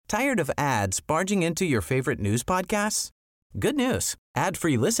Tired of ads barging into your favorite news podcasts? Good news.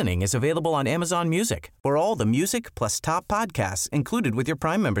 Ad-free listening is available on Amazon Music for all the music plus top podcasts included with your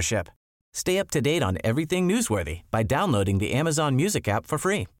Prime membership. Stay up to date on everything newsworthy by downloading the Amazon Music app for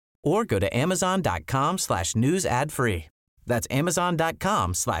free or go to amazon.com/news ad free. That's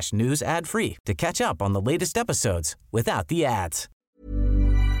amazon.com/news ad free to catch up on the latest episodes without the ads.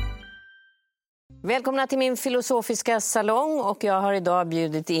 Välkomna till min filosofiska salong och jag har idag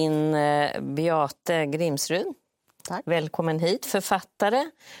bjudit in Beate Grimsrud. Tack. Välkommen hit, författare,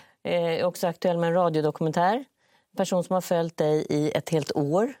 också aktuell med en radiodokumentär. Person som har följt dig i ett helt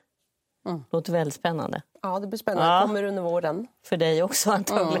år. Låter väldigt spännande. Ja, det blir spännande. Kommer under våren. För dig också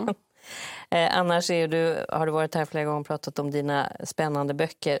antagligen. Annars har du varit här flera gånger och pratat om dina spännande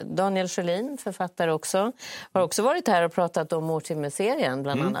böcker. Daniel Sjölin, författare också, har också varit här och pratat om Mårtimmer-serien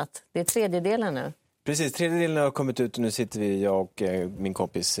bland annat. Det är tredje delen nu. Precis, tredje delen har kommit ut och nu sitter jag och min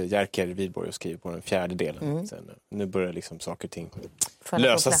kompis Jerker Widborg och skriver på den fjärde delen. Sen, nu börjar liksom saker och ting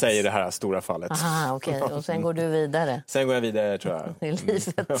lösa sig i det här stora fallet. Aha, okej. Och sen går du vidare. Sen går jag vidare, tror jag. I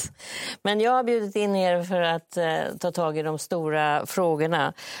livet. Men jag har bjudit in er för att ta tag i de stora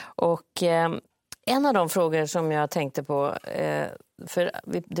frågorna. Och en av de frågor som jag tänkte på, för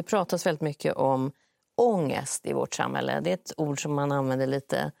det pratas väldigt mycket om ångest i vårt samhälle. Det är ett ord som man använder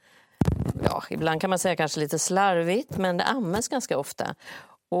lite, ja, ibland kan man säga kanske lite slarvigt, men det används ganska ofta.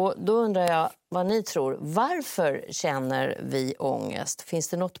 Och då undrar jag vad ni tror. Varför känner vi ångest? Finns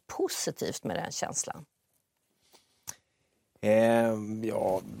det något positivt med den känslan?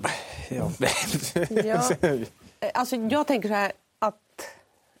 Alltså jag tänker så här att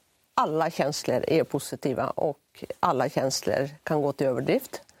alla känslor är positiva och alla känslor kan gå till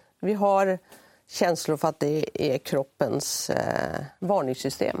överdrift. Vi har känslor för att det är kroppens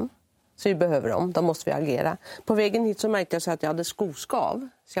varningssystem. Så vi behöver dem, då måste vi agera. På vägen hit så märkte jag så att jag hade skoskav.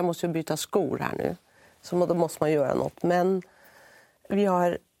 Så jag måste byta skor här nu. Så då måste man göra något. Men vi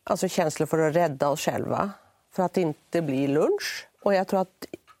har alltså känslor för att rädda oss själva. För att det inte blir lunch. Och jag tror att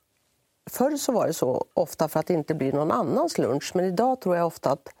förr så var det så ofta för att det inte blir någon annans lunch. Men idag tror jag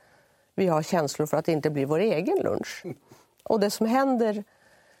ofta att vi har känslor för att det inte blir vår egen lunch. Och det som händer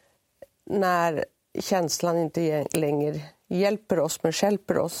när känslan inte längre hjälper oss men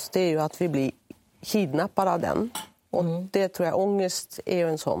hjälper oss, det är ju att vi blir kidnappade av den. Och det tror jag, ångest är ju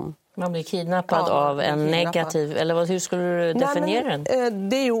en sån. Man blir kidnappad av en negativ, eller hur skulle du definiera den?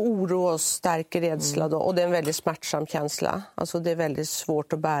 Det är ju oro och stark rädsla då, och det är en väldigt smärtsam känsla. Alltså det är väldigt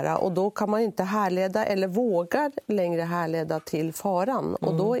svårt att bära och då kan man inte härleda eller vågar längre härleda till faran.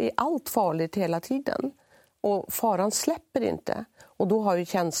 Och då är allt farligt hela tiden. Och faran släpper inte. Och då har ju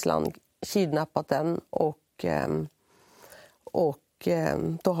känslan kidnappat den och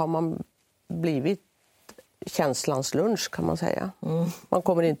då har man blivit känslans lunch, kan man säga. Man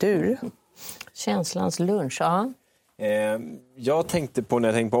kommer inte ur. Känslans lunch, ja. Jag tänkte på, när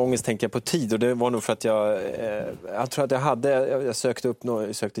jag tänkte på ångest, tänkte jag på tid. Och det var nog för att jag tror att jag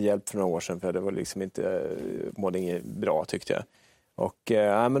sökte hjälp för några år sedan. För det var liksom inte, mådde inget bra, tyckte jag. Och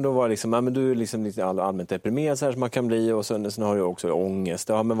men då var det liksom, men du är liksom lite allmänt deprimerad så här som man kan bli, och sen har du också ångest.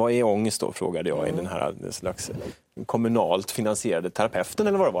 Ja, men vad är ångest då, frågade jag i den här slags kommunalt finansierade terapeuten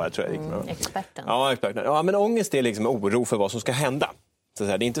eller vad det var, jag tror jag gick med. Experten. Ja, experten. Ja, men ångest är liksom oro för vad som ska hända. Så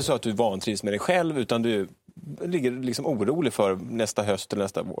det är inte så att du vantrivs med dig själv, utan du ligger liksom orolig för nästa höst eller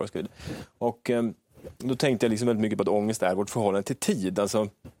nästa vår. Och då tänkte jag liksom väldigt mycket på att ångest är vårt förhållande till tid. Alltså,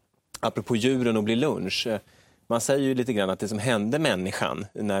 apropå djuren och bli lunch. Man säger ju lite grann att det som hände människan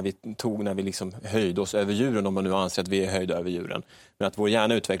när vi liksom höjde oss över djuren, om man nu anser att vi är höjda över djuren, men att vår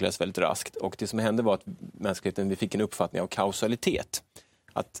hjärna utvecklades väldigt raskt. Och det som hände var att mänskligheten, vi fick en uppfattning av kausalitet.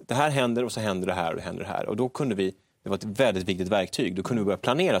 Att det här händer och så händer det här och det händer det här. Och då kunde vi, det var ett väldigt viktigt verktyg, då kunde vi börja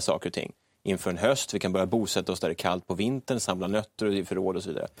planera saker och ting. Inför en höst, vi kan börja bosätta oss där det är kallt på vintern, samla nötter och förråd och så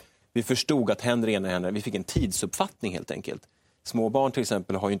vidare. Vi förstod att händer det ena händer, vi fick en tidsuppfattning helt enkelt. Små barn till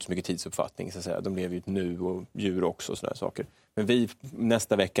exempel har ju inte så mycket tidsuppfattning, så att säga. De lever ju nu, och djur också och sådana saker. Men vi,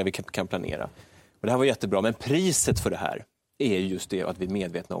 nästa vecka, vi kan planera. Och det här var jättebra, men priset för det här är just det att vi är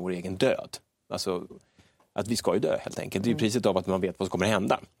medvetna om vår egen död. Alltså att vi ska ju dö helt enkelt. Det är ju priset av att man vet vad som kommer att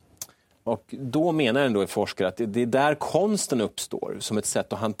hända. Och då menar ändå forskare att det är där konsten uppstår som ett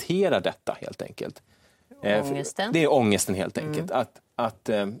sätt att hantera detta helt enkelt. Ångesten? Det är ångesten helt enkelt. Att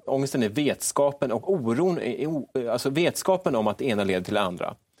ångesten är vetskapen och oron är alltså vetskapen om att det ena leder till det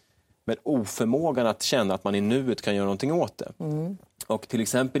andra. Men oförmågan att känna att man i nuet kan göra någonting åt det. Och till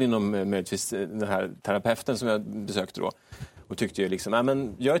exempel inom möjligtvis den här terapeuten som jag besökte då, och tyckte ju liksom,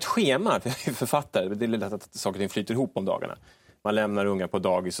 men gör ett schema, för jag är författare, det är lätt att saker och ting flyter ihop om dagarna. man lämnar unga på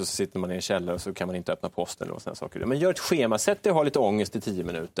dagis och så sitter man i en källare och så kan man inte öppna posten eller sådana saker. Men gör ett schema, sätt dig och ha lite ångest i 10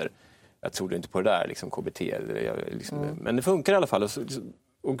 minuter. Jag tror inte på det där, liksom KBT. Men det funkar i alla fall.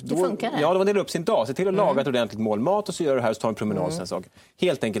 Och då, det funkar det? Ja, man delar upp sin dag. Se till att laga ett ordentligt mål mat och så gör du det här och så tar en promenad. Sån sak.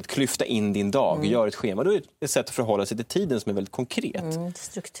 Helt enkelt klyfta in din dag. Gör ett schema. Då är det ett sätt att förhålla sig till tiden som är väldigt konkret.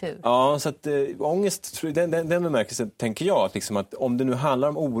 Struktur. Ja, så att ångest, den bemärkelsen tänker jag att om det nu handlar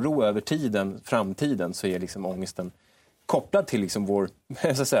om oro över framtiden, så är liksom ångesten kopplad till liksom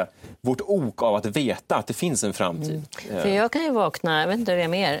vårt ok av att veta att det finns en framtid. För jag kan ju vakna, jag vet inte hur det är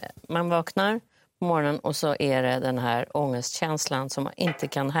mer, man vaknar på morgonen och så är det den här ångestkänslan som man inte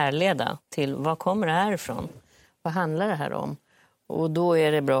kan härleda till vad kommer det här ifrån? Vad handlar det här om? Och då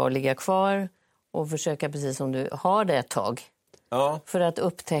är det bra att ligga kvar och försöka, precis som du har det ett tag. Ja. För att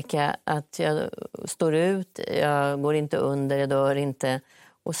upptäcka att jag står ut, jag går inte under, jag dör inte.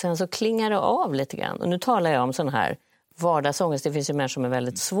 Och sen så klingar det av lite grann. Och nu talar jag om sån här vardagsångest. Det finns ju människor med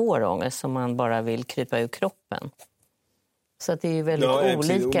väldigt svår ångest som man bara vill krypa ur kroppen. Så att det är ju väldigt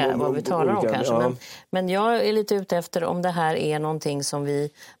olika vad vi talar om kanske. Ja. Men jag är lite ute efter om det här är någonting som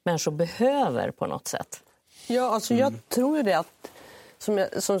vi människor behöver på något sätt. Ja, alltså jag tror ju det att,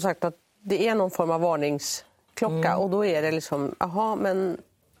 som sagt, att det är någon form av varningsklocka. Och då är det liksom,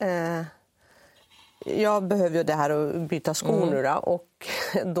 jag behöver ju det här att byta skor nu då, och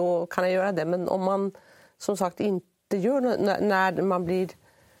då kan jag göra det. Men om man som sagt inte gör när man blir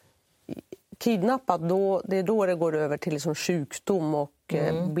kidnappad, det är då det går över till liksom sjukdom och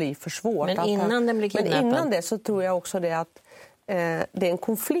blir för svårt. Men innan den blir kidnappad? Men innan det så tror jag också det att det är en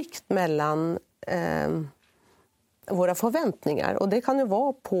konflikt mellan våra förväntningar. Och det kan ju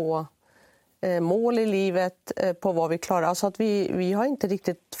vara på mål i livet, på vad vi klarar. Alltså att vi har inte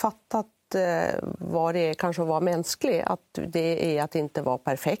riktigt fattat vad det är kanske att vara mänsklig. Att det är att inte vara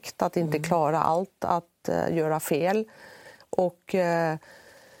perfekt, att inte klara allt, att göra fel. Och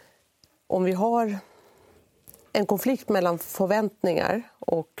om vi har en konflikt mellan förväntningar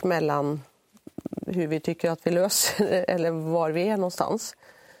och mellan hur vi tycker att vi löser eller var vi är någonstans,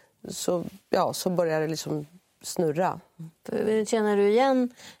 så börjar det liksom snurra. Känner du igen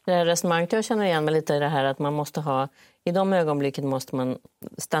det här resonemanget? Jag känner igen mig lite i det här att man måste ha, i de ögonblicken måste man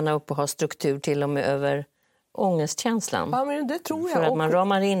stanna upp och ha struktur till och med över ångestkänslan. Ja, men det tror jag. För att man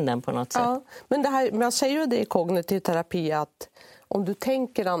ramar in den på något sätt. Ja, men jag säger ju det i kognitiv terapi att om du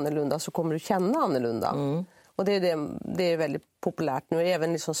tänker annorlunda så kommer du känna annorlunda. Och det är väldigt populärt nu,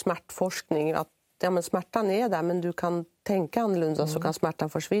 även liksom smärtforskning, att smärtan är där men du kan tänka annorlunda så kan smärtan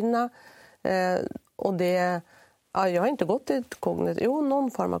försvinna. Och det, jag har inte gått till kognitiv,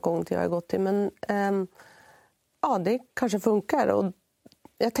 någon form av kognitiv har jag gått till, men det kanske funkar. Och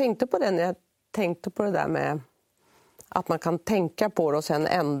jag tänkte på det när jag tänkte på det där med att man kan tänka på det och sen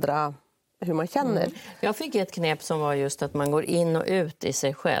ändra hur man känner. Jag fick ett knep som var just att man går in och ut i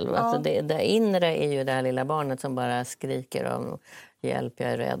sig själv. Ja. Alltså det inre är ju det här lilla barnet som bara skriker om hjälp,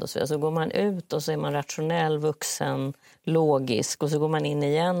 jag är rädd och så vidare. Så går man ut och så är man rationell, vuxen, logisk och så går man in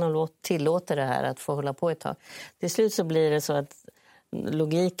igen och tillåter det här att få hålla på ett tag. Till slut så blir det så att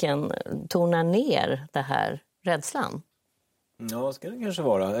logiken tonar ner det här rädslan. Ja, ska det kanske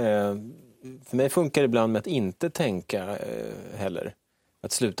vara. För mig funkar det ibland med att inte tänka heller.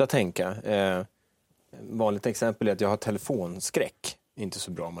 Att sluta tänka. Vanligt exempel är att jag har telefonskräck. Inte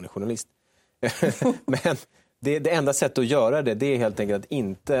så bra om man är journalist. Men det enda sättet att göra det är helt enkelt att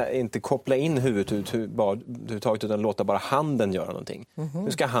inte koppla in huvudet överhuvudtaget utan låta bara handen göra någonting.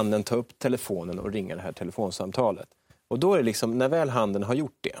 Nu ska handen ta upp telefonen och ringa det här telefonsamtalet. Och då är det liksom, när väl handen har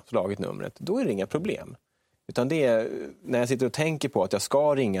gjort det, slagit numret, då är det inga problem. Utan det är när jag sitter och tänker på att jag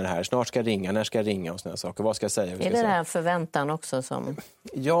ska ringa det här, snart ska jag ringa, när ska jag ringa och sådana saker, vad ska jag säga? Är det här förväntan också som...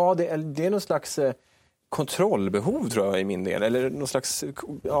 Ja, det är någon slags kontrollbehov tror jag i min del. Eller någon slags,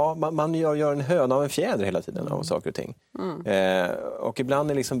 man gör en höna av en fjäder hela tiden av saker och ting. Och ibland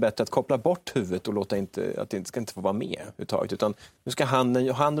är det liksom bättre att koppla bort huvudet och låta att det ska inte få vara med uttaget. Utan nu ska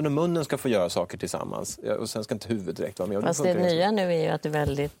handen och munnen ska få göra saker tillsammans. Och sen ska inte huvudet direkt vara med. Fast det nya nu är ju att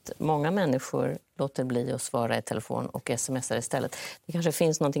väldigt många människor låter bli att svara i telefon och smsar istället. Det kanske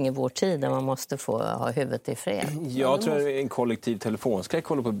finns någonting i vår tid där man måste få ha huvudet i fred. Jag tror att en kollektiv telefonskräck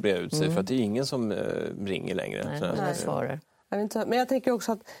håller på att breda ut sig för att det är ingen som ringer längre. Nej, svarar. Men jag tänker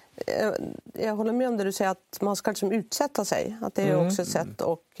också att jag håller med om det du säger att man ska liksom utsätta sig. Att det är också ett sätt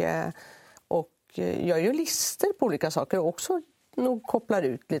och jag gör lister på olika saker och också nog kopplar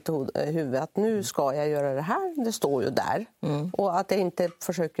ut lite huvudet att nu ska jag göra det här, det står ju där. Och att jag inte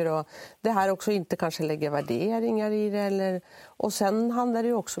försöker att, det här också inte kanske lägga värderingar i det och sen handlar det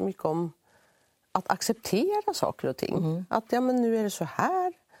ju också mycket om att acceptera saker och ting. Att men nu är det så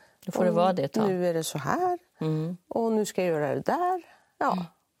här. Då får det vara det. Nu är det så här. Och nu ska jag göra det där. Ja,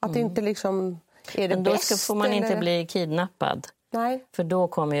 att det inte liksom är det men då bäst. får man inte eller... bli kidnappad. Nej. För då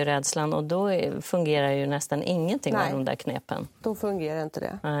kommer ju rädslan och då fungerar ju nästan ingenting av de där knepen. Då fungerar inte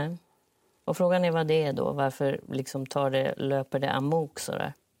det. Nej. Och frågan är vad det är då. Varför liksom löper det amok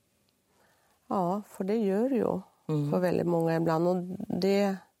sådär? Ja, för det gör det ju för väldigt många ibland. Och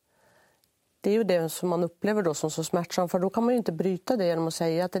det är ju det som man upplever då som så smärtsamt. För då kan man ju inte bryta det genom att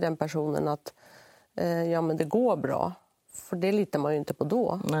säga till den personen att ja, men det går bra. För det litar man ju inte på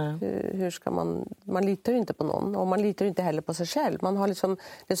då. Hur ska man litar ju inte på någon. Och man litar ju inte heller på sig själv. Man har liksom,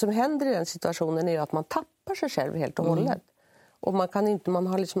 det som händer i den situationen är ju att man tappar sig själv helt och hållet. Och man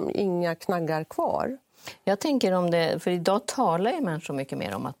har liksom inga knaggar kvar. Jag tänker om det, för idag talar ju människor mycket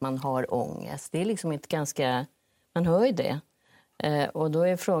mer om att man har ångest. Det är liksom inte ganska, man hör ju det. Och då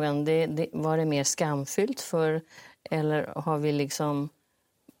är frågan, var det mer skamfyllt för, eller har vi liksom,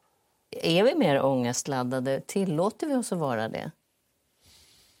 är vi mer ångestladdade? Tillåter vi oss att vara det?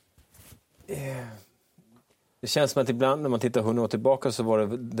 Det känns som att ibland när man tittar 100 år tillbaka så var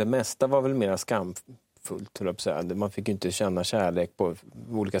det mesta var väl mer skamfullt. Man fick ju inte känna kärlek på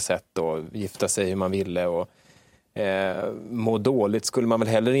olika sätt och gifta sig hur man ville och må dåligt skulle man väl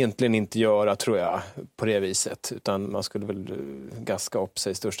heller egentligen inte göra, tror jag, på det viset. Utan man skulle väl gaska upp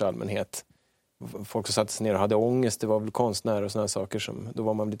sig i största allmänhet. Folk som satte sig ner och hade ångest, det var väl konstnärer och såna saker då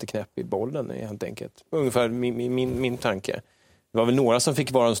var man lite knäpp i bollen helt enkelt. Ungefär min tanke. Det var väl några som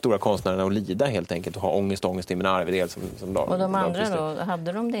fick vara de stora konstnärerna och lida helt enkelt och ha ångest i min arvedel som och de andra då,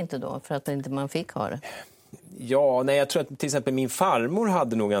 hade de det inte då för att inte man fick ha det? Ja, nej, jag tror att till exempel min farmor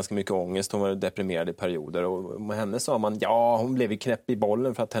hade nog ganska mycket ångest. Hon var deprimerad i perioder och med henne sa man, hon blev knäpp i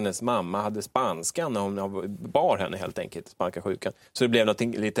bollen för att hennes mamma hade spanskan när hon bar henne helt enkelt, spanska sjukan. Så det blev något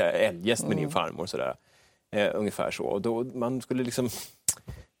lite eljest med din farmor sådär. Ungefär så. Och då man skulle liksom...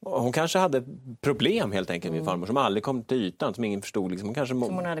 Hon kanske hade problem helt enkelt med farmor som aldrig kom till ytan, som ingen förstod. Liksom. Som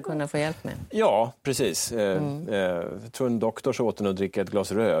hon hade kunnat få hjälp med. Ja, precis. Jag tror en doktor så åt hon att dricka ett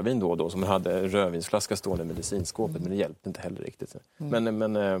glas rödvin då som hade rödvinsflaska stående i medicinskåpet, men det hjälpte inte heller riktigt. Men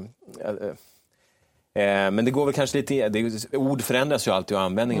det går väl kanske lite... ord förändras ju alltid och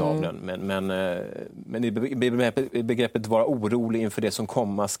användning av den. Men i begreppet vara orolig inför det som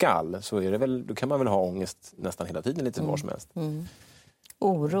komma skall, så är det väl, då kan man väl ha ångest nästan hela tiden lite var som helst.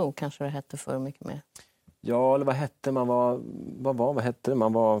 Oro kanske det hette för mycket mer. Ja, eller vad hette man? Vad hette det?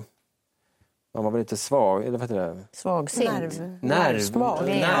 Man var väl lite svag, eller vad heter det? Svagsint. Nervklen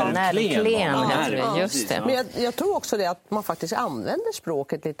heter det, just det. Men jag tror också det att man faktiskt använder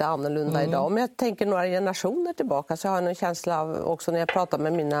språket lite annorlunda idag. Om jag tänker några generationer tillbaka så har jag en känsla av, också när jag pratar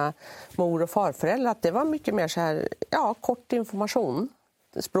med mina mor- och farföräldrar, att det var mycket mer så här, kort information.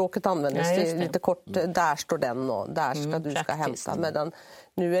 Språket användes lite kort, där står den och där ska du ska hämta. Medan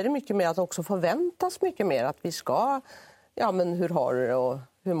nu är det mycket mer att också förväntas mycket mer att vi ska, men hur har du det och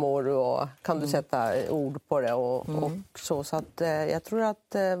hur mår du och kan du sätta ord på det och så. Så att jag tror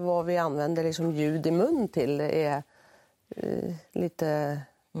att vad vi använder liksom ljud i mun till är lite,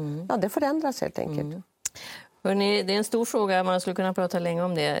 det förändras helt enkelt. Hörrni, det är en stor fråga, man skulle kunna prata länge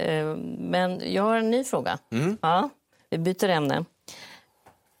om det. Men jag har en ny fråga. Ja, vi byter ämne.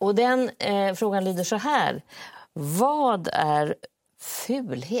 Och den frågan lyder så här. Vad är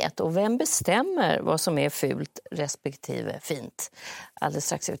fulhet och vem bestämmer vad som är fult respektive fint? Alldeles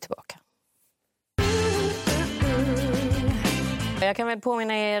strax är vi tillbaka. Jag kan väl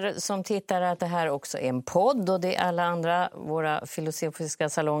påminna er som tittar att det här också är en podd och det är alla andra våra filosofiska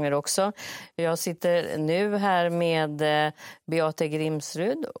salonger också. Jag sitter nu här med Beate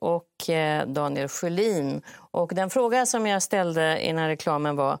Grimsrud och Daniel Sjölin. Och den fråga som jag ställde innan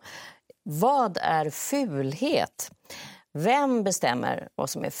reklamen var: vad är fulhet? Vem bestämmer vad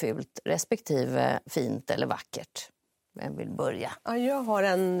som är fult respektive fint eller vackert? Vem vill börja? Ja, jag har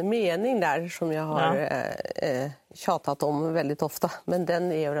en mening där som jag har tjatat om väldigt ofta. Men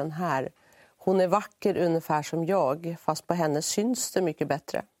den är ju den här. Hon är vacker ungefär som jag, fast på henne syns det mycket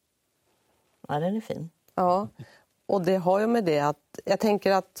bättre. Ja, den är fin. Ja, och det har ju med det att... Jag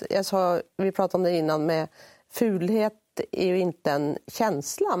tänker att, vi pratade om det innan, med fulhet är ju inte en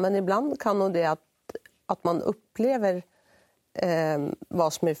känsla. Men ibland kan nog det att man upplever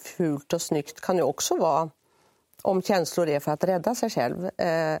vad som är fult och snyggt kan ju också vara, om känslor är för att rädda sig själv.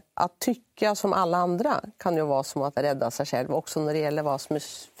 Att tycka som alla andra kan ju vara som att rädda sig själv. Också när det gäller vad som är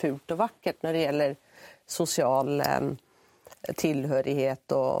fult och vackert. När det gäller social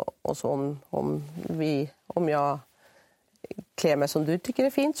tillhörighet och så. Om jag klär mig som du tycker är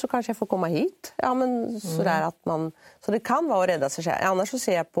fint så kanske jag får komma hit. Ja, men sådär att man, så det kan vara att rädda sig själv. Annars så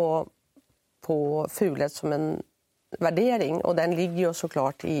ser jag på fulhet som en värdering. Och den ligger ju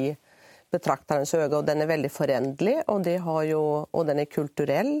såklart i betraktarens öga, och den är väldigt förändlig, och och den är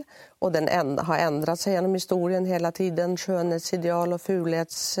kulturell, och den har ändrat sig genom historien hela tiden, skönhetsideal och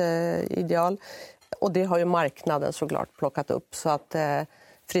fulhetsideal, och det har ju marknaden såklart plockat upp, så att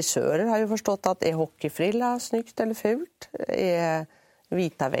frisörer har ju förstått att är hockeyfrilla snyggt eller fult, är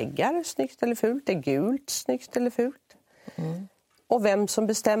vita väggar snyggt eller fult, är gult snyggt eller fult. Och vem som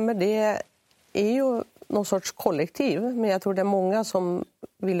bestämmer det är ju någon sorts kollektiv, men jag tror det är många som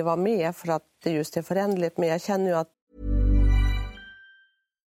vill vara med för att det just är förändligt, men jag känner ju att...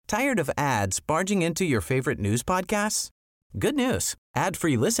 Tired of ads barging into your favorite news podcasts? Good news.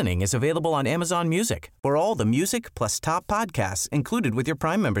 Ad-free listening is available on Amazon Music for all the music plus top podcasts included with your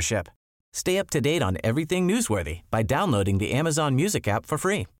Prime membership. Stay up to date on everything newsworthy by downloading the Amazon Music app for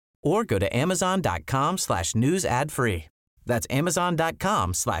free or go to amazon.com/news ad free. That's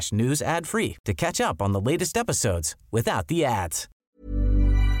amazon.com/news ad free to catch up on the latest episodes without the ads.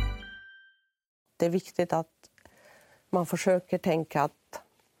 Det är viktigt att man försöker tänka att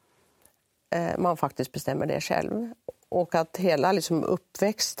man faktiskt bestämmer det själv. Och att hela liksom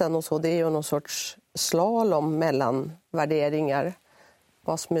uppväxten och så, det är ju någon sorts slalom mellan värderingar.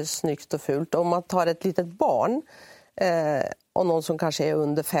 Vad som är snyggt och fult. Om man tar ett litet barn och någon som kanske är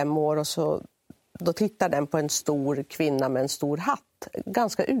under 5 år, och så, då tittar den på en stor kvinna med en stor hatt.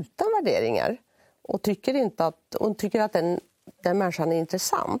 Ganska utan värderingar. Och tycker att den människan är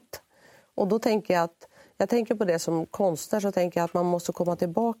intressant. Och då tänker jag tänker på det som konstnär, så tänker jag att man måste komma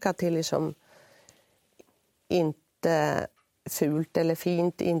tillbaka till liksom inte fult eller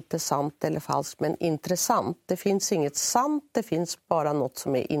fint, inte sant eller falskt, men intressant. Det finns inget sant, det finns bara något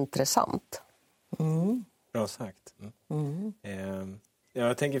som är intressant. Bra sagt.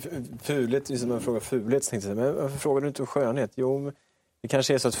 Jag tänker fulhet, just när man frågar fulhet, så tänkte jag, men varför frågar du inte om skönhet? Jo, det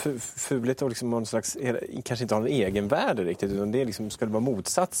kanske är så att fulhet liksom någon slags, kanske inte har en egenvärde riktigt, utan det liksom, ska det vara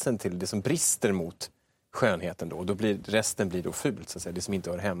motsatsen till det som brister mot skönheten då. Och då resten blir då fult, så att säga, det som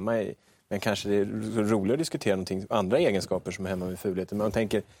inte hör hemma i. Men kanske det är roligare att diskutera andra egenskaper som är hemma med fulheten. Men man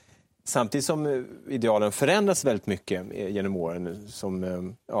tänker, samtidigt som idealen förändras väldigt mycket genom åren,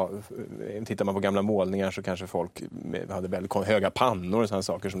 tittar man på gamla målningar så kanske folk hade väldigt höga pannor och sådana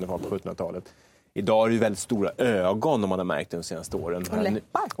saker som det var på 1700-talet. Idag är det ju väldigt stora ögon, om man har märkt de senaste åren.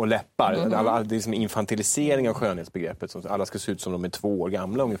 Och läppar. Det är som infantilisering av skönhetsbegreppet. Alla ska se ut som de är 2 år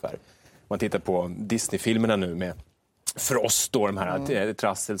gamla ungefär. Man tittar på Disney-filmerna nu med Frost och de här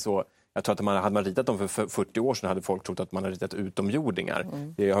trassel, så jag tror att hade man ritat dem för 40 år sedan hade folk trott att man hade ritat utomjordingar.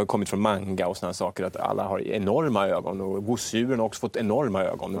 Det har kommit från manga och såna saker, att alla har enorma ögon, och gosedjuren har också fått enorma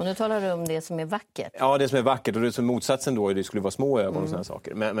ögon. Och nu talar du om det som är vackert. Ja, det som är vackert, och det som motsatsen då, det skulle vara små ögon och såna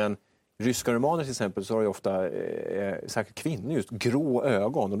saker. Men ryska romaner till exempel, så har ju ofta säkert kvinnor just grå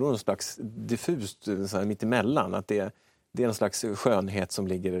ögon, och då är det någon slags diffust mittemellan, att det är en slags skönhet som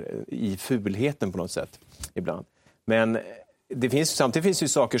ligger i fulheten på något sätt ibland. Men samtidigt finns det ju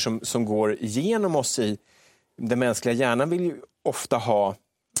saker som går igenom oss i den mänskliga hjärnan. Vill ju ofta ha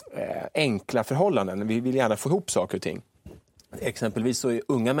enkla förhållanden. Vi vill gärna få ihop saker och ting. Exempelvis så är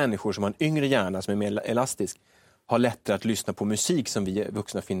unga människor som har en yngre hjärna som är mer elastisk har lättare att lyssna på musik som vi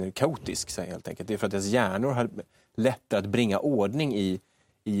vuxna finner kaotisk, så helt enkelt. Det är för att deras hjärnor har lättare att bringa ordning i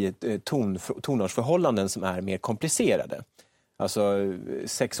tonartsförhållanden som är mer komplicerade. Alltså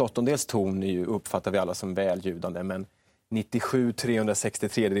 6/8 ton uppfattar vi alla som välljudande, men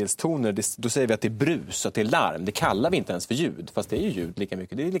 97/363 toner, då säger vi att det är brus, att det är larm. Det kallar vi inte ens för ljud, fast det är ju ljud lika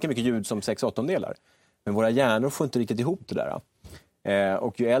mycket. Det är lika mycket ljud som 6/8. Men våra hjärnor får inte riktigt ihop det där.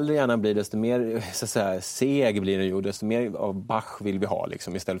 Och ju äldre hjärnan blir, desto mer så att säga, seg blir den ju, desto mer av Bach vill vi ha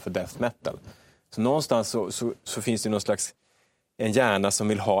liksom, istället för death metal. Så någonstans så finns det någon slags en hjärna som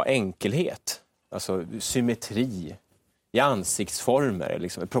vill ha enkelhet. Alltså symmetri i ansiktsformer,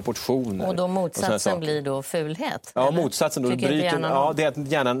 liksom, proportioner. Och då motsatsen blir då fulhet? Ja, eller? motsatsen. Då det är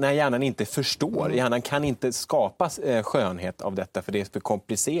att när hjärnan inte förstår. Hjärnan kan inte skapa skönhet av detta, för det är för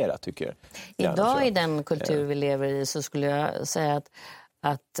komplicerat, tycker jag. Idag i den kultur vi lever i så skulle jag säga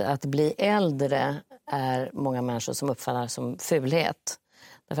att bli äldre är många människor som uppfattar som fulhet.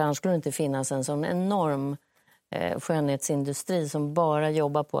 Därför annars skulle det inte finnas en sån enorm skönhetsindustri som bara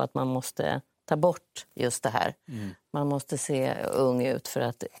jobbar på att man måste ta bort just det här. Man måste se ung ut, för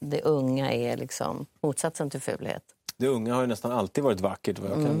att det unga är liksom motsatsen till fulhet. Det unga har ju nästan alltid varit vackert.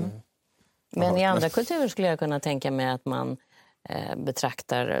 Men i andra kulturer skulle jag kunna tänka mig att man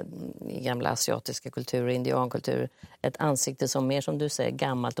betraktar i gamla asiatiska kulturer, indiankulturer, ett ansikte som mer, som du säger,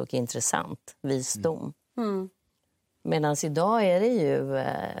 gammalt och intressant. Visdom. Medan idag är det ju,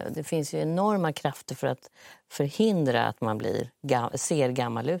 det finns ju enorma krafter för att förhindra att man ser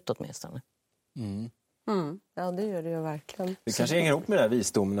gammal ut åtminstone. Ja, det gör det ju verkligen. Det kanske hänger ihop med den här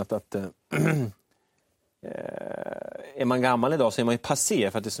visdomen att är man gammal idag så är man ju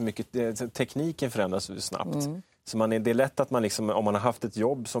passé för att det är så mycket, tekniken förändras så snabbt. Så det är lätt att man liksom, om man har haft ett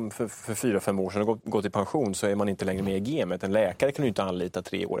jobb som för 4-5 år sedan och gått i pension, så är man inte längre med i gamet. En läkare kan ju inte anlita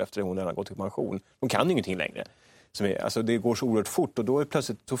 3 år efter att hon har gått i pension. Hon kan ju ingenting längre. Alltså det går så oerhört fort, och då är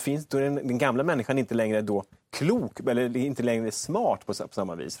plötsligt då är den gamla människan inte längre då klok eller inte längre smart på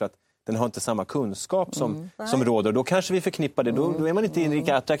samma vis, för att den har inte samma kunskap som råder. Då kanske vi förknippar det. Då är man inte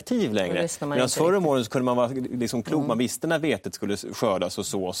lika attraktiv längre. Medan förr om åren så kunde man vara liksom klok. Man visste när vetet skulle skördas och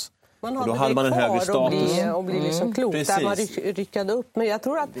sås. Och då hade man en högre status. Och bli liksom klok. Där man ryckade upp. Men jag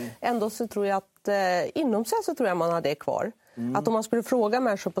tror att inom sig så tror jag man har det kvar. Att om man skulle fråga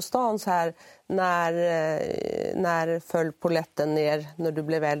människor på stan så här, när föll polletten ner när du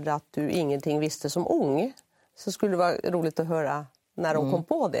blev äldre att du ingenting visste som ung, så skulle det vara roligt att höra när de kom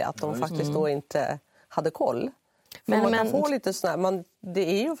på det, att de faktiskt då inte hade koll. Men man kan få lite sådär, det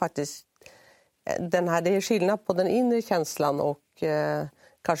är ju faktiskt det är skillnad på den inre känslan och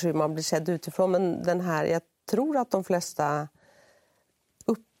kanske hur man blir sedd utifrån, men jag tror att de flesta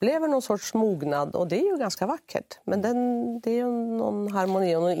upplever någon sorts mognad, och det är ju ganska vackert. Men det är ju någon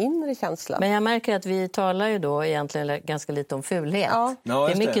harmoni och någon inre känsla. Men jag märker att vi talar ju då egentligen ganska lite om fulhet. Ja. Det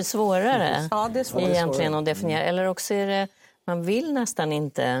är mycket svårare det är svårare egentligen att definiera. Eller också är det, man vill nästan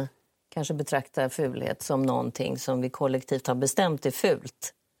inte kanske betrakta fulhet som någonting som vi kollektivt har bestämt är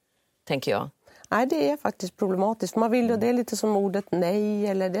fult, tänker jag. Nej, det är faktiskt problematiskt. Man vill ju, det är lite som ordet nej,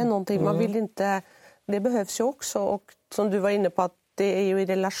 eller det är någonting man vill inte, det behövs ju också. Och som du var inne på, att det är ju i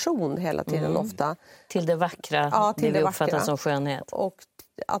relation hela tiden ofta. Till det vackra, det vi uppfattar som skönhet. Och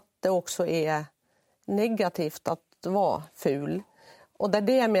att det också är negativt att vara ful. Och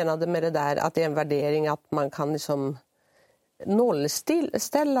det jag menade med det där, att det är en värdering, att man kan liksom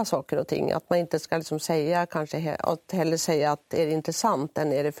nollställa saker och ting. Att man inte ska liksom säga, kanske att hellre säga att är det intressant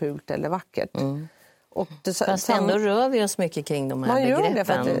än är det fult eller vackert. Och fast ändå rör vi oss mycket kring de här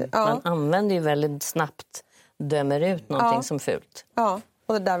begreppen. Man använder ju väldigt snabbt, dömer ut någonting som fult. Ja,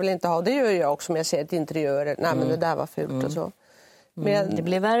 och det där vill inte ha. Det gör jag också om jag ser ett interiör. Nej, men det där var fult och så. Men det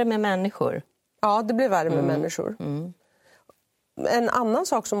blir värre med människor. Ja, det blir värre med människor. En annan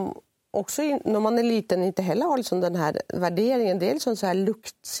sak som också när man är liten inte heller har liksom den här värderingen. Det är liksom så här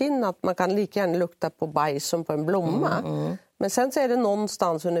luktsinne, att man kan lika gärna lukta på bajs som på en blomma. Men sen så är det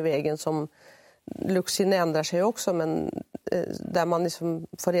någonstans under vägen som luktsinne ändrar sig också, men där man liksom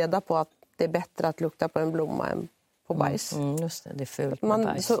får reda på att det är bättre att lukta på en blomma än på bajs. Just det är fult med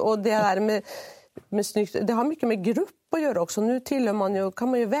bajs. Och det här med snyggt, det har mycket med grupp att göra också. Nu kan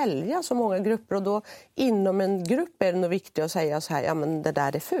man ju välja så många grupper, och då inom en grupp är det nog viktigt att säga så här, ja men det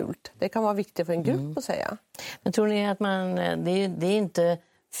där är fult. Det kan vara viktigt för en grupp att säga. Men tror ni att det är inte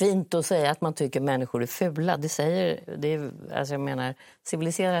fint att säga att man tycker människor är fula? Alltså jag menar,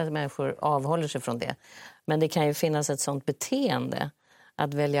 civiliserade människor avhåller sig från det. Men det kan ju finnas ett sånt beteende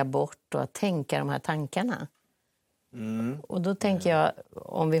att välja bort och att tänka de här tankarna. Och då tänker jag,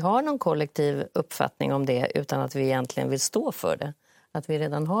 om vi har någon kollektiv uppfattning om det utan att vi egentligen vill stå för det, att vi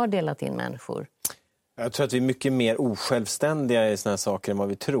redan har delat in människor. Jag tror att vi är mycket mer osjälvständiga i såna här saker än vad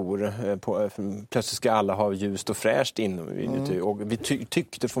vi tror. Plötsligt ska alla ha ljust och fräscht inuti. Och vi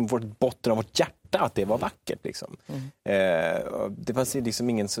tyckte från botten av vårt hjärta att det var vackert. Liksom. Det var liksom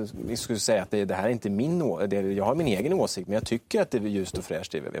ingen som skulle säga att det här är inte min åsikt. Jag har min egen åsikt, men jag tycker att det är ljust och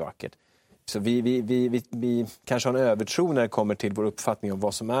fräscht, det är vackert. Så vi kanske har en övertro när det kommer till vår uppfattning om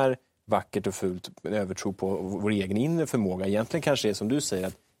vad som är vackert och fult. En övertro på vår egen inre förmåga. Egentligen kanske det är som du säger,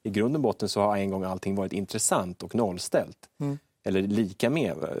 att i grund och botten så har en gång allting varit intressant och nollställt. Eller lika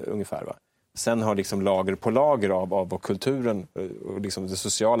med ungefär. Va? Sen har liksom lager på lager av kulturen och liksom det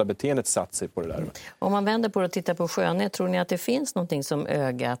sociala beteendet satt sig på det där. Om man vänder på det och tittar på skönhet, tror ni att det finns någonting som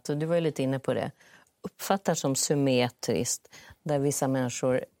ögat, och du var ju lite inne på det, uppfattar som symmetriskt, där vissa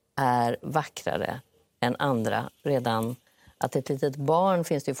människor är vackrare än andra redan? Att ett litet barn,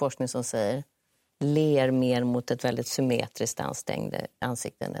 finns det ju forskning som säger, ler mer mot ett väldigt symmetriskt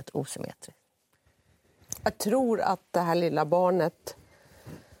ansikte än ett osymmetriskt. Jag tror att det här lilla barnet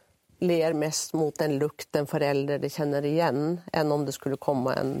ler mest mot en lukt en förälder det känner igen, än om det skulle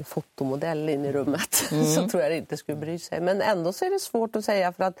komma en fotomodell in i rummet. Så tror jag det inte skulle bry sig. Men ändå så är det svårt att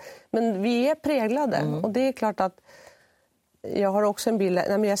säga, men vi är präglade. Och det är klart att jag har också en bild,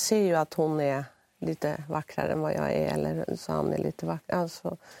 men jag ser ju att hon är lite vackrare än vad jag är, eller så han är lite vacker.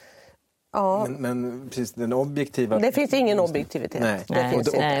 Alltså, ja. Men precis den objektiva... Det finns ingen objektivitet. Nej. Det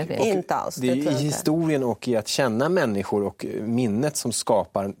finns inte alls. Det är i historien och i att känna människor och minnet som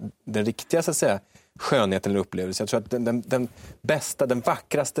skapar den riktiga, så att säga, skönheten eller upplevelsen. Jag tror att den bästa, den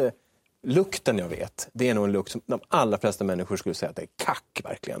vackraste lukten jag vet, det är nog en lukt som de allra flesta människor skulle säga att det är kack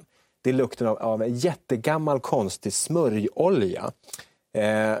verkligen. Det är lukten av en jättegammal konstig smörjolja.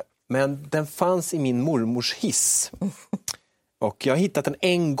 Men den fanns i min mormors hiss. Och jag har hittat den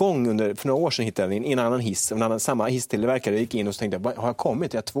en gång för några år sedan hittade den i en annan hiss. Samma hisstillverkare. Jag gick in och tänkte, har jag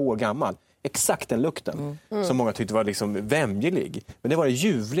kommit? Jag är 2 år gammal. Exakt den lukten. Som många tyckte var liksom vämjelig. Men det var det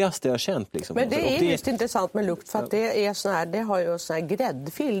ljuvligaste jag känt. Liksom. Men det är just intressant med lukt för att det är sån här, det har ju sån här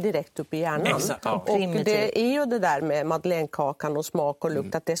gräddfil direkt upp i hjärnan. Exakt, ja. Och det är ju det där med madeleinekakan och smak och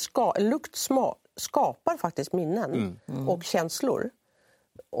lukt. Att lukt skapar faktiskt minnen och känslor.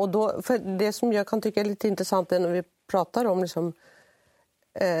 Och då, för det som jag kan tycka är lite intressant är när vi pratar om liksom,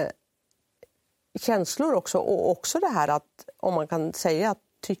 känslor också. Och också det här att om man kan säga att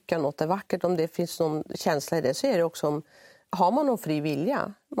tycka något är vackert, om det finns någon känsla i det, så är det också om, har man någon fri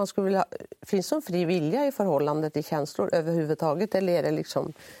vilja? Finns det någon fri vilja i förhållande till känslor överhuvudtaget? Eller är det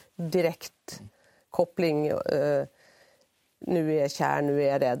liksom direkt koppling, nu är jag kär, nu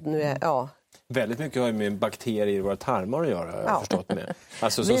är jag rädd, nu är ja. Väldigt mycket har ju med bakterier i våra tarmar att göra, jag har förstått med.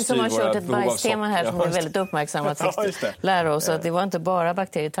 Alltså, vi som har kört ett bajstema här som är väldigt uppmärksammat lära oss att det var inte bara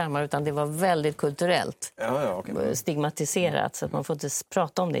bakterier i tarmar utan det var väldigt kulturellt stigmatiserat. Så att man får inte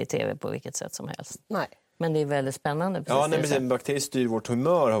prata om det i tv på vilket sätt som helst. Nej. Men det är väldigt spännande. Bakterier styr vårt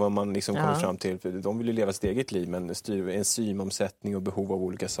humör har man liksom kommit fram till. De vill ju leva sitt eget liv men styr enzymomsättning och behov av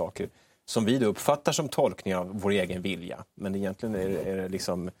olika saker. Som vi då uppfattar som tolkning av vår egen vilja. Men egentligen är det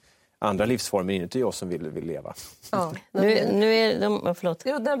liksom andra livsformer inuti oss som vill leva. Ja. Nu är de, förlåt.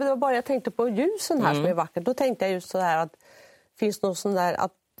 Jo, det var bara jag tänkte på ljusen här som är vackert. Då tänkte jag just så här att finns något sån där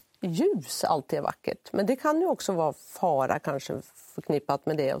att ljus alltid är vackert. Men det kan ju också vara fara kanske förknippat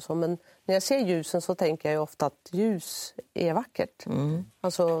med det och så. Men när jag ser ljusen så tänker jag ju ofta att ljus är vackert.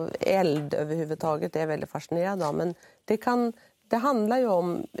 Alltså eld överhuvudtaget är jag väldigt fascinerad av. Men det handlar ju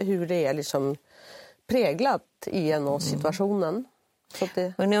om hur det är liksom präglat i en och situationen.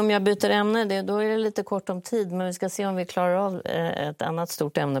 Hörrni, om jag byter ämne, då är det lite kort om tid, men vi ska se om vi klarar av ett annat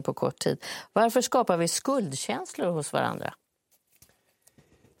stort ämne på kort tid. Varför skapar vi skuldkänslor hos varandra?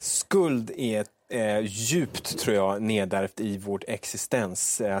 Skuld är djupt, tror jag, nedärvt i vårt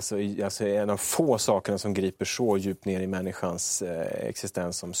existens. Alltså en av få sakerna som griper så djupt ner i människans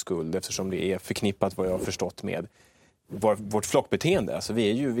existens som skuld, eftersom det är förknippat, vad jag har förstått, med vårt flockbeteende. Alltså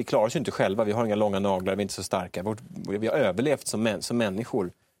vi klarar oss ju inte själva, vi har inga långa naglar, vi är inte så starka. Vi har överlevt som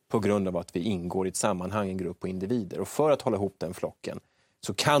människor på grund av att vi ingår i ett sammanhang, en grupp och individer. Och för att hålla ihop den flocken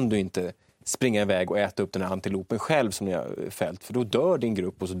så kan du inte springa iväg och äta upp den här antilopen själv som ni har fällt. För då dör din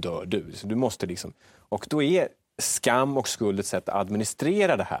grupp och så dör du. Så du måste liksom... Och då är skam och skuld ett sätt att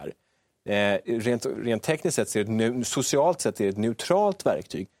administrera det här. Rent tekniskt sett, socialt sett är det ett neutralt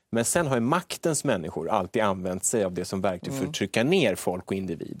verktyg. Men sen har ju maktens människor alltid använt sig av det som verktyg för att trycka ner folk och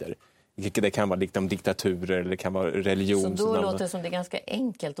individer. Det kan vara diktaturer eller det kan vara religion. Så då låter det som det är ganska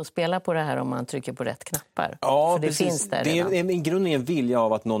enkelt att spela på det här om man trycker på rätt knappar. Ja, för det finns där redan. Det är i grunden en vilja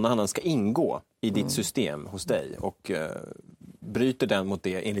av att någon annan ska ingå i ditt system hos dig. Och bryter den mot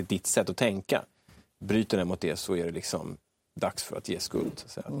det enligt ditt sätt att tänka. Bryter den mot det så är det liksom dags för att ge skuld.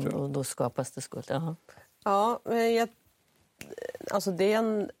 Så tror jag. Och då skapas det skuld. Aha. Ja, men alltså det är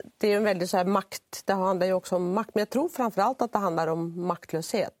en väldigt så här makt. Det handlar ju också om makt. Men jag tror framförallt att det handlar om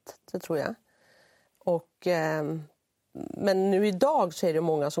maktlöshet. Det tror jag. Men nu idag så är det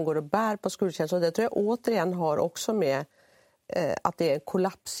många som går och bär på skuldkänslor. Och det tror jag återigen har också med att det är en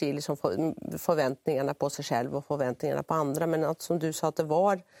kollaps i liksom förväntningarna på sig själv och förväntningarna på andra. Men att, som du sa, att det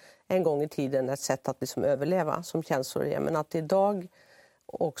var en gång i tiden ett sätt att liksom överleva som känslor är. Men att idag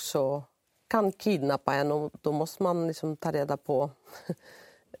också kan kidnappa en och då måste man liksom ta reda på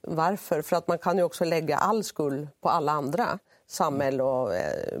varför. För att man kan ju också lägga all skuld på alla andra. Samhälle och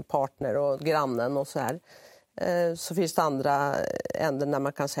partner och grannen och så här. Så finns det andra änden där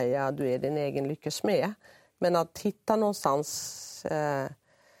man kan säga att du är din egen lyckesmed. Men att hitta någonstans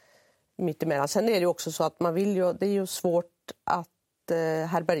mittemellan. Sen är det ju också så att det är ju svårt att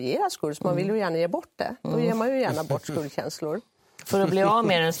härbärgera skuld. Så man vill ju gärna ge bort det. Då ger man ju gärna bort skuldkänslor. För att bli av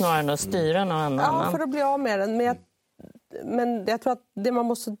med den snarare än att styra någon annan. Ja, för att bli av med den. Men jag tror att det man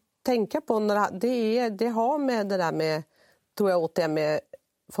måste tänka på det har med det där med, tror jag återigen, med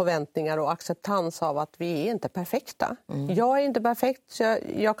förväntningar och acceptans av att vi är inte perfekta. Jag är inte perfekt. Så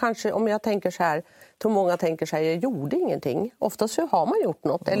jag kanske, om jag tänker så här, tror många tänker så här, jag gjorde ingenting. Ofta så har man gjort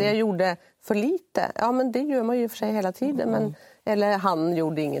något. Eller jag gjorde för lite. Ja, men det gör man ju för sig hela tiden. Eller han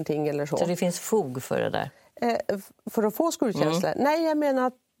gjorde ingenting eller så. Så det finns fog för det där? För att få skuldkänslor? Nej, jag menar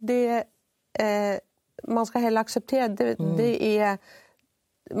att man ska heller acceptera det är,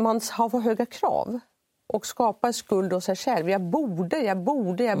 man har för höga krav. och skapar skuld hos sig själv. Jag borde.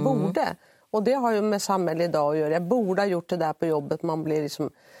 Och det har ju med samhället idag att göra. Jag borde ha gjort det där på jobbet. Man blir liksom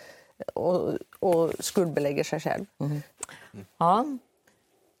och skuldbelägger sig själv. Ja.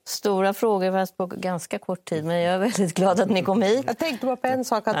 Stora frågor fast på ganska kort tid, men jag är väldigt glad att ni kom hit. Jag tänkte bara på en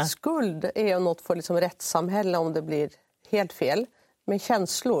sak, att skuld är något för liksom rättssamhälle om det blir helt fel. Men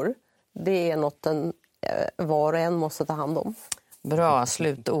känslor, det är något var och en måste ta hand om. Bra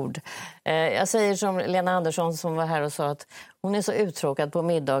slutord. Jag säger som Lena Andersson som var här och sa att hon är så uttråkad på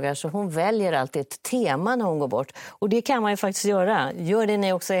middagar så hon väljer alltid ett tema när hon går bort. Och det kan man ju faktiskt göra. Gör det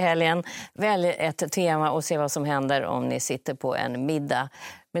ni också i helgen. Välj ett tema och se vad som händer om ni sitter på en middag.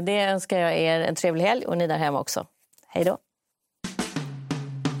 Med det önskar jag er en trevlig helg och ni där hemma också. Hej då!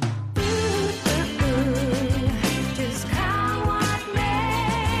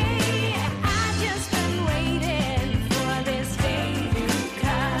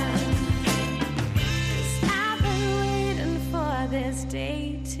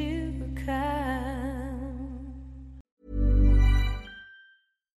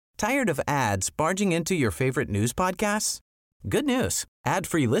 Tired of ads barging into your favorite news podcasts? Good news.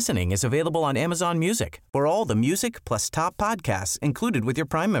 Ad-free listening is available on Amazon Music for all the music plus top podcasts included with your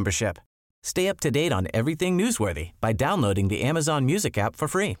Prime membership. Stay up to date on everything newsworthy by downloading the Amazon Music app for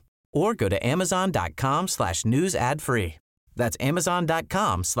free or go to amazon.com/news ad free. That's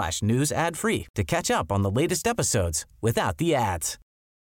amazon.com/news ad free to catch up on the latest episodes without the ads.